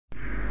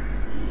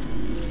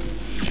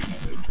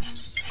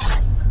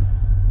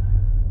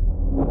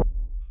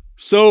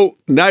So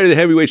now you're the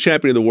heavyweight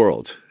champion of the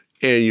world,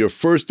 and your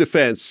first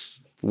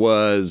defense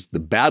was the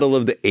Battle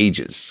of the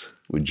Ages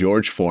with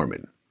George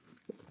Foreman.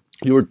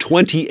 You were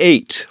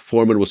 28.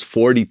 Foreman was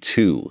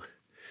 42.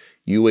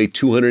 You weighed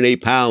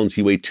 208 pounds.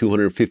 He weighed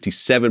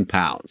 257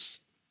 pounds.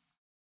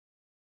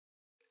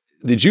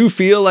 Did you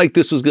feel like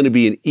this was going to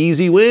be an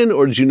easy win,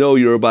 or did you know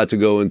you were about to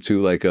go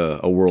into like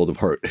a world of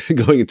hurt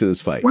going into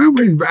this fight? Well,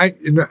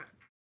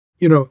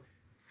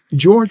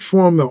 George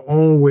Foreman, the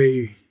only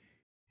way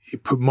he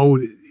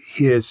promoted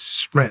his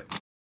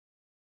strength.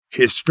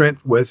 His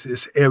strength was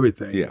his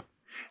everything. Yeah.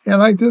 And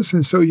like this,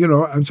 and so, he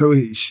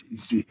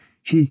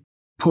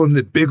pulling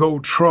the big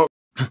old truck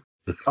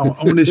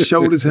on his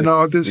shoulders and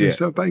all this and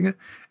stuff like that.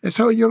 And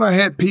so, I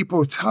had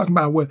people talking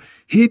about, well,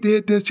 he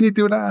did this, he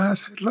did that. I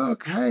said,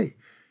 look, hey,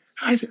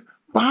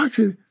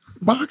 boxing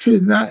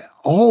is not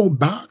all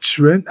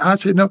boxing. I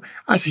said, no.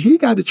 I said, he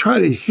got to try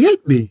to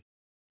hit me.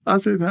 I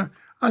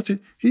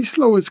said, he's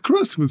slow as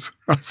Christmas.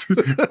 I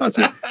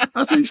said,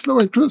 he's slow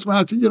as Christmas.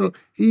 I said,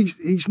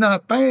 he's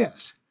not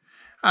fast.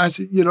 I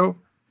said,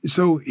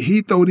 so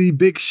he throw these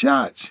big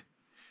shots.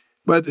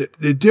 But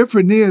the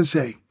difference is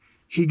that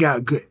he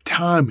got good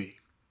timing.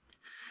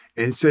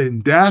 And so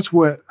that's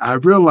what I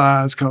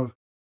realized, because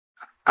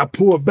I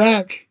pulled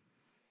back,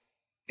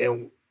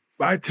 and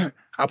by the time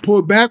I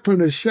pulled back from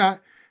the shot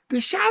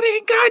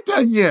ain't got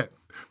done yet.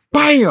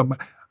 Bam!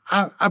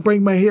 I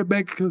bring my head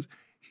back because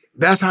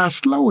that's how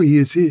slow he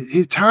is.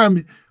 His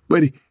timing,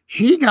 but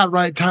he got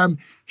right time.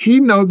 He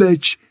know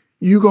that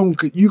you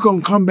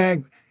gonna come back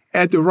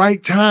at the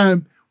right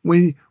time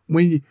when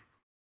you,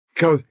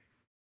 because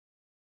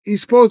he's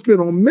supposed to be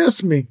gonna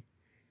miss me,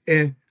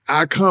 and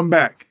I come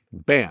back.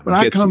 Bam! When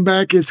I come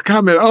back, it's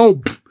coming.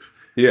 Oh,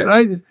 yeah.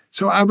 Right?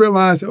 So I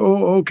realized,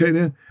 okay,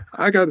 then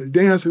I got to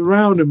dance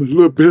around him a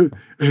little bit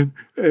and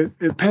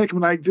pack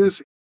him like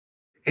this,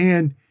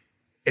 and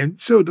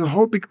so the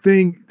whole big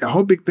thing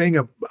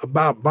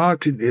about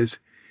boxing is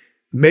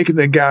making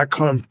the guy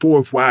come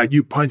forth while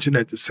you punching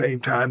at the same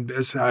time.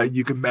 That's how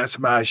you can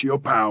maximize your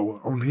power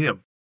on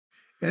him.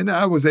 And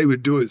I was able to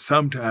do it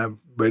sometime,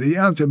 but he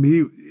was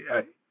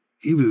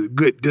a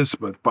good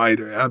disciplined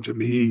fighter.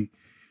 He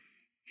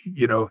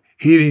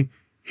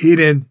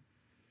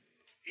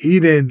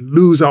didn't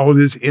lose all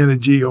his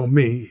energy on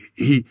me.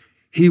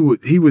 He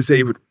was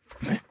able to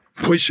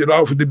push it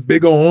off with the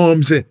big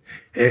arms and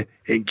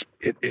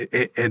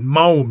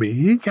maul me.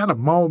 He kind of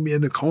mauled me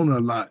in the corner a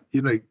lot.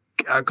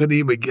 I couldn't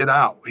even get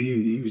out.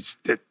 He was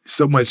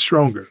so much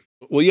stronger.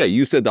 Well, yeah,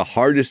 you said the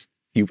hardest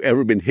you've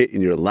ever been hit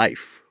in your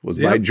life was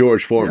by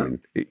George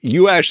Foreman. Yep.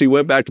 You actually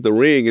went back to the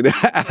ring and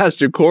asked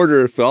your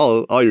corner if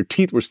all your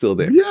teeth were still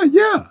there.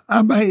 Yeah.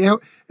 I mean,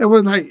 it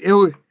was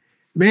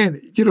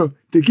man,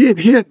 to get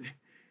hit,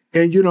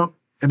 and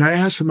and I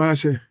asked him, I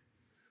said,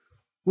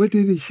 what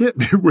did he hit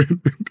me with?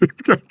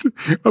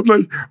 I'm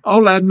like,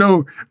 all I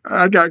know,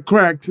 I got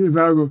cracked, and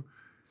I go,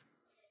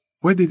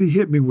 what did he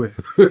hit me with?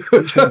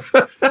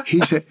 He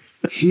said,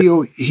 he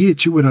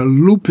hit you with a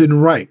looping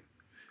right.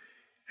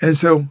 And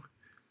so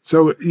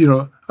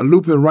a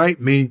looping right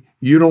means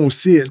you don't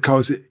see it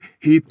because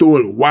he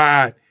threw it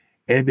wide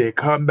and they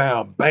come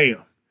down,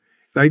 bam,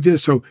 like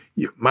this. So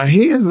my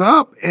hands are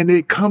up and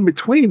they come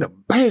between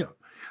them, bam,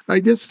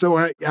 like this. So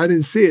I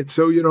didn't see it.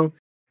 So,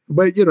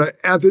 but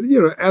after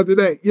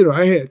that,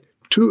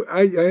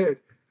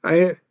 I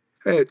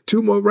had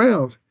two more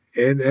rounds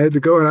and I had to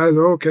go, and I was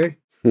okay.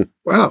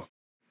 Wow.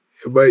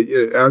 But he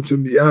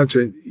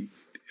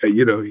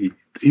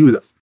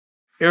was.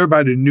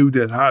 Everybody knew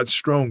that how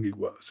strong he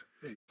was.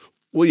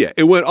 Well, yeah,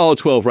 it went all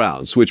 12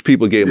 rounds, which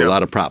people gave him a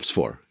lot of props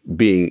for,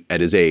 being at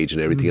his age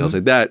and everything else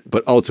like that.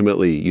 But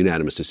ultimately,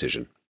 unanimous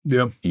decision.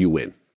 Yeah, you win.